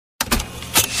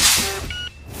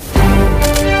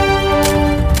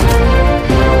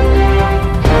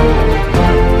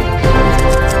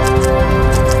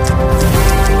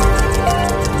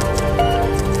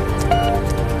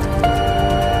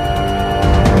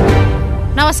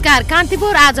नमस्कार,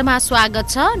 कान्तिपुर आजमा स्वागत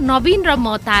छ। नवीन र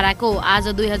म ताराको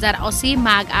आज 2080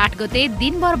 माघ 8 गते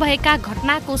दिनभर भएका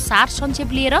घटनाको सार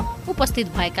संक्षेप लिएर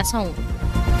उपस्थित भएका छौं।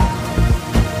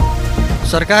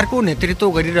 सरकारको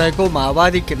नेतृत्व गरिरहेको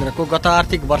माओवादी केन्द्रको गत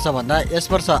आर्थिक वर्षभन्दा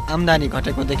यस वर्ष आम्दानी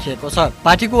घटेको देखिएको छ।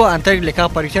 पार्टीको आन्तरिक लेखा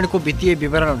परीक्षणको वित्तीय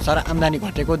विवरण अनुसार आम्दानी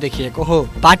घटेको देखिएको हो।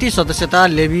 पार्टी सदस्यता,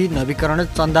 लेवी, नवीकरण,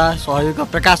 चन्दा, सहयोग,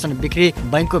 प्रकाशन, बिक्री,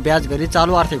 बैंकको ब्याज गरी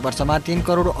चालु आर्थिक वर्षमा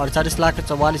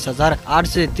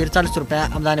 3,48,44,843 रुपियाँ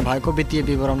आम्दानी भएको वित्तीय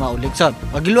विवरणमा उल्लेख छ।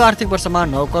 अघिल्लो आर्थिक वर्षमा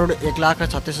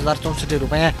 9,01,36,064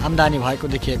 रुपियाँ आम्दानी भएको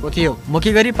देखिएको थियो।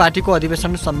 मुख्य गरी पार्टीको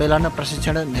अधिवेशन, सम्मेलन,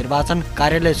 प्रशिक्षण, निर्वाचन,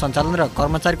 कार्यालय सञ्चालन र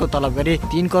कर्मचारीको तलब गरी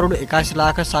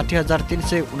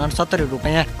 3,81,60,369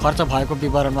 रुपियाँ खर्च भएको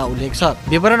विवरणमा उल्लेख छ।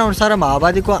 विवरण अनुसार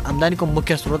माओवादीको आम्दानीको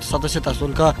मुख्य स्रोत सदस्यता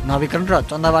शुल्क, नवीकरण र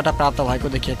चन्दाबाट प्राप्त भएको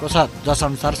देखिएको छ। जस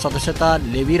अनुसार सदस्यता,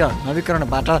 लेवी र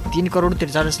नवीकरणबाट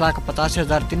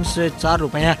 3,43,85,304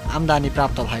 रुपियाँ आम्दानी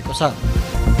प्राप्त भएको छ।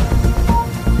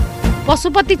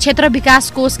 पशुपति क्षेत्र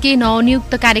विकास कोषकी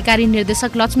नवनियुक्त कार्यकारी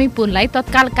निर्देशक लक्ष्मी पुनलाई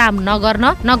तत्काल काम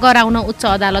नगराउन उच्च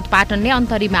अदालत पाटनले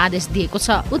अन्तरिम आदेश दिएको छ।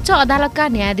 उच्च अदालतका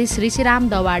न्यायाधीश ऋषिराम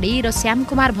दवाडी र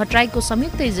श्यामकुमार भट्टराईको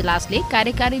संयुक्त इजलासले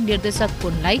कार्यकारी निर्देशक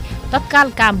पुनलाई तत्काल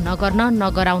काम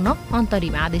नगराउन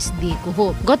अन्तरिम आदेश दिएको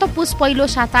हो। गत पुस पहिलो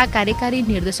साता कार्यकारी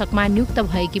निर्देशकमा नियुक्त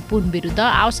भएकी पुन विरुद्ध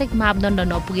आवश्यक मापदण्ड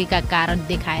नपुगेका कारण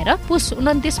देखाएर पुस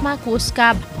 29 मा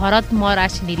कोषका भरत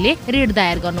मरासिनीले रिट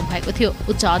दायर गर्नुभएको थियो।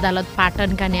 उच्च अदालत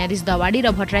पाटनका न्यायाधीश दवाडी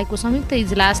र भट्टराईको संयुक्त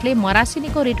इजलासले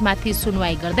मरासिनीको रिटमाथि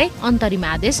सुनवाई गर्दै अन्तरिम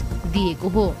आदेश दिएको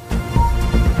हो।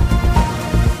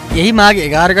 यही माघ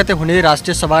 11 गते हुने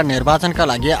राष्ट्रिय सभा निर्वाचनका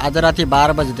लागि आज राति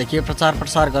 12 बजेदेखि प्रचार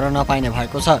प्रसार गर्न नपाइने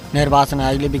भएको छ। निर्वाचन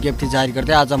आयोगले विज्ञप्ति जारी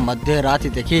गर्दै आज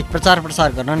मध्यरातिदेखि प्रचार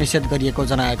प्रसार गर्न निषेध गरिएको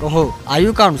जनाएको हो।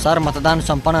 आयोगका अनुसार मतदान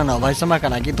सम्पन्न नभएसम्मका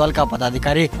लागि दलका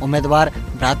पदाधिकारी, उम्मेद्वार,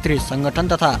 भातृ संगठन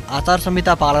तथा आचार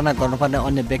संहिता पालना गर्नुपर्ने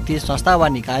अन्य व्यक्ति, संस्था वा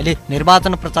निकायले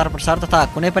निर्वाचन प्रचार प्रसार तथा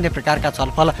कुनै पनि प्रकारका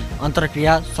छलफल,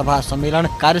 अन्तर्क्रिया, सभा, सम्मेलन,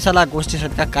 कार्यशाला, गोष्ठी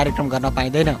सहितका कार्यक्रम गर्न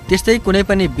पाइँदैन। त्यस्तै कुनै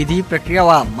पनि विधि, प्रक्रिया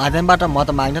वा माध्यमबाट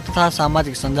मत माग्न तथा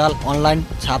सामाजिक सञ्जाल, अनलाइन,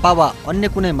 छापा वा अन्य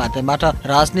कुनै माध्यमबाट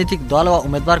राजनीतिक दल वा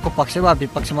उम्मेद्वारको पक्ष वा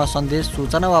विपक्षमा सन्देश,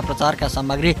 सूचना वा प्रचारका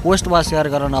सामग्री पोस्ट वा सेयर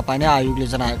गर्न नपाइने आयोगले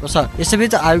जनाएको छ।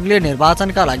 यसैबीच आयोगले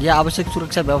निर्वाचनका लागि आवश्यक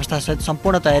सुरक्षा व्यवस्था सहित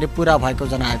सम्पूर्ण तयारी पूरा भएको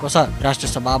जनाएको छ। राष्ट्रिय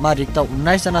सभामा रिक्त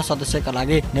 19 जना सदस्यका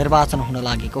लागि निर्वाचन हुन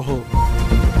लागेको हो।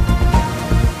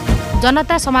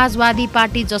 जनता समाजवादी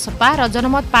पार्टी जसपा र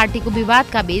जनमत पार्टीको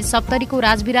विवादका बीच सप्तरीको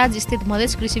राजविराज स्थित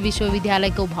मधेस कृषि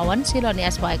विश्वविद्यालयको भवन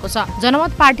शिलान्यास भएको छ।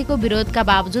 जनमत पार्टीको विरोधका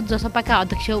बावजुद जसपाका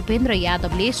अध्यक्ष उपेन्द्र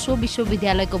यादवले सो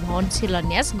विश्वविद्यालयको भवन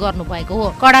शिलान्यास गर्नुभएको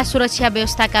हो। कडा सुरक्षा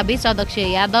व्यवस्थाका बीच अध्यक्ष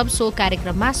यादव सो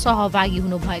कार्यक्रममा सहभागी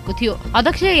हुनुभएको थियो।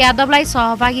 अध्यक्ष यादवलाई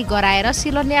सहभागी गराएर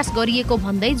शिलान्यास गरिएको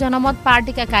भन्दै जनमत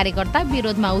पार्टीका कार्यकर्ता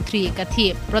विरोधमा उत्रिएका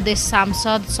थिए। प्रदेश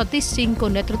सांसद सतीश सिंहको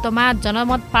नेतृत्वमा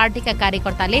जनमत पार्टीका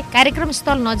कार्यकर्ताले कार्यक्रम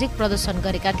स्थल नजिक प्रदर्शन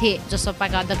गरेका थिए।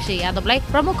 जसपाका अध्यक्ष यादवलाई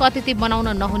प्रमुख अतिथि बनाउन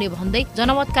नहुने भन्दै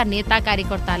जनमतका नेता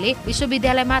कार्यकर्ताले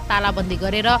विश्वविद्यालयमा तालाबन्दी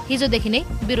गरेर हिजोदेखि नै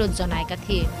विरोध जनाएका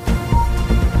थिए।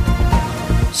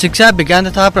 शिक्षा, विज्ञान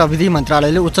तथा प्रविधि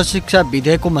मन्त्रालयले उच्च शिक्षा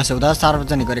विधेयकको मस्यौदा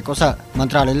सार्वजनिक गरेको छ।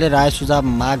 मन्त्रालयले राय सुझाव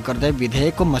माग गर्दै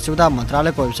विधेयकको मस्यौदा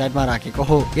मन्त्रालयको वेबसाइटमा राखेको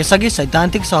हो। यसअघि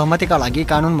सैद्धान्तिक सहमतिका लागि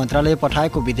कानुन मन्त्रालय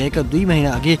पठाएको विधेयक 2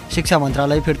 महिना अघि शिक्षा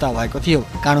मन्त्रालय फिर्ता भएको थियो।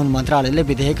 कानुन मन्त्रालयले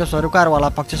विधेयक सरोकारवाला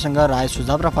पक्षसँग राय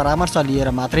सुझाव र परामर्श लिएर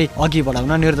मात्रै अघि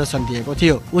बढाउन निर्देशन दिएको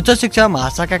थियो। उच्च शिक्षा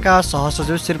महाशाखाका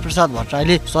सहसचिव श्रीप्रसाद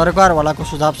भट्टराईले सरोकारवालाको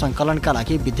सुझाव सङ्कलनका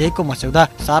लागि विधेयकको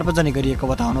मस्यौदा सार्वजनिक गरिएको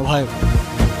बताउनुभयो।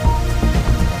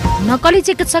 नक्कली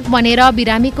चिकित्सक बनेर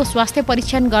बिरामीको स्वास्थ्य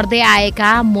परीक्षण गर्दै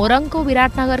आएका मोरङको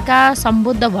विराटनगरका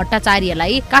सम्बुद्ध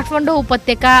भट्टाचार्यलाई काठमाडौँ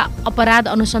उपत्यका अपराध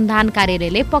अनुसन्धान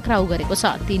कार्यालयले पक्राउ गरेको छ।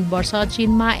 3 वर्ष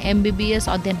चीनमा MBBS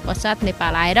अध्ययन पश्चात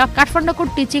नेपाल आएर काठमाडौँको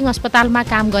टिचिङ अस्पतालमा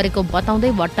काम गरेको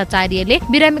बताउँदै भट्टाचार्यले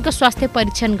बिरामीको स्वास्थ्य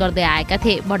परीक्षण गर्दै आएका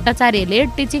थिए। भट्टाचार्यले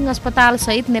टिचिङ अस्पताल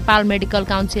सहित नेपाल मेडिकल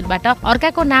काउन्सिलबाट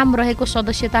अर्काको नाम रहेको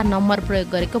सदस्यता नम्बर प्रयोग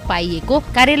गरेको पाइएको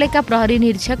कार्यालयका प्रहरी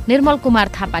निरीक्षक निर्मल कुमार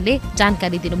थापाले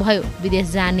जानकारी दिनुभयो। विदेश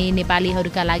जाने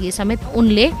नेपालीहरूका लागि समेत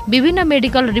उनले विभिन्न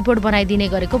मेडिकल रिपोर्ट बनाइदिने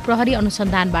गरेको प्रहरी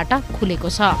अनुसन्धानबाट खुलेको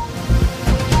छ।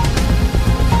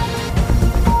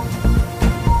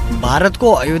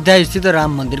 भारतको अयोध्या स्थित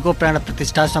राम मन्दिरको प्राण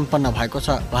प्रतिष्ठा सम्पन्न भएको छ।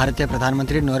 भारतीय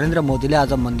प्रधानमन्त्री नरेन्द्र मोदीले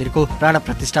आज मन्दिरको प्राण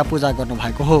प्रतिष्ठा पूजा गर्नु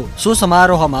भएको हो। सो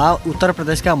समारोहमा उत्तर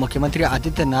प्रदेशका मुख्यमन्त्री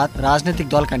आदित्यनाथ, राजनैतिक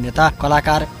दलका नेता,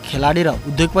 कलाकार, खेलाडी र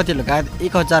उद्योगपति लगायत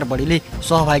 1000 बढीले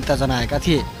सहभागिता जनाएका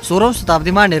थिए। 16औं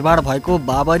शताब्दीमा निर्माण भएको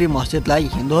बाबरी मस्जिदलाई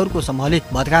हिन्दूहरूको समूहले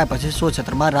भत्काएपछि सो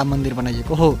क्षेत्रमा राम मन्दिर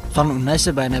बनाइएको हो। सन्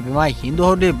 1992 मा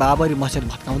हिन्दूहरूले बाबरी मस्जिद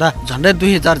भत्काउँदा झन्डै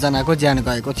 2000 जनाको ज्यान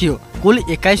गएको थियो। कुल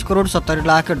 21 करोड 70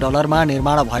 लाख डलरमा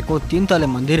निर्माण भएको 3 तले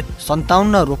मन्दिर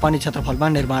 57 रोपनी क्षेत्रफलमा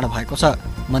निर्माण भएको छ।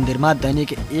 मन्दिरमा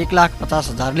दैनिक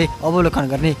 1,50,000ले अवलोकन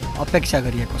गर्ने अपेक्षा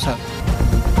गरिएको छ।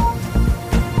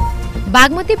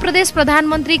 बागमती प्रदेश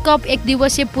प्रधानमन्त्री कप 1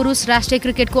 दिवसीय पुरुष राष्ट्रिय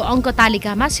क्रिकेटको अङ्क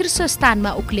तालिकामा शीर्ष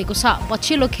स्थानमा उक्लेको छ।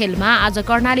 पछिल्लो खेलमा आज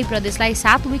कर्णाली प्रदेशलाई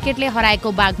 7 विकेटले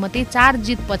हराएको बागमती 4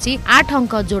 जितपछि 8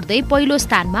 अङ्क जोड्दै पहिलो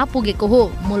स्थानमा पुगेको हो।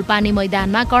 मूलपानी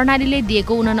मैदानमा कर्णालीले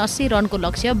दिएको 79 रनको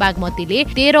लक्ष्य बागमतीले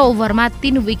 13 ओभरमा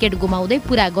 3 विकेट गुमाउँदै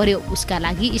पूरा गर्यो। उसका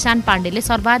लागि ईशान पाण्डेले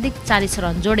सर्वाधिक 40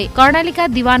 रन जोडे। कर्णालीका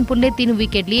दिवानपुरले 3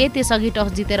 विकेट लिए। त्यसअघि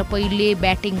टस जितेर पहिले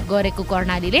ब्याटिङ गरेको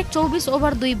कर्णालीले 24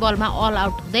 ओभर 2 बलमा अल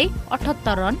आउट हुँदै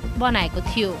 78 रन बनाएको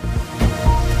थियो।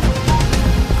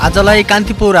 आजलाई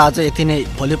कान्तिपुर आज यति नै।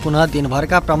 भोलि पुनः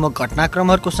दिनभरका प्रमुख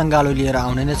घटनाक्रमहरूको सङ्गालो लिएर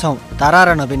आउने नै छौँ। तारा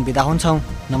र नवीन बिदा हुन्छौँ।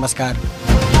 नमस्कार।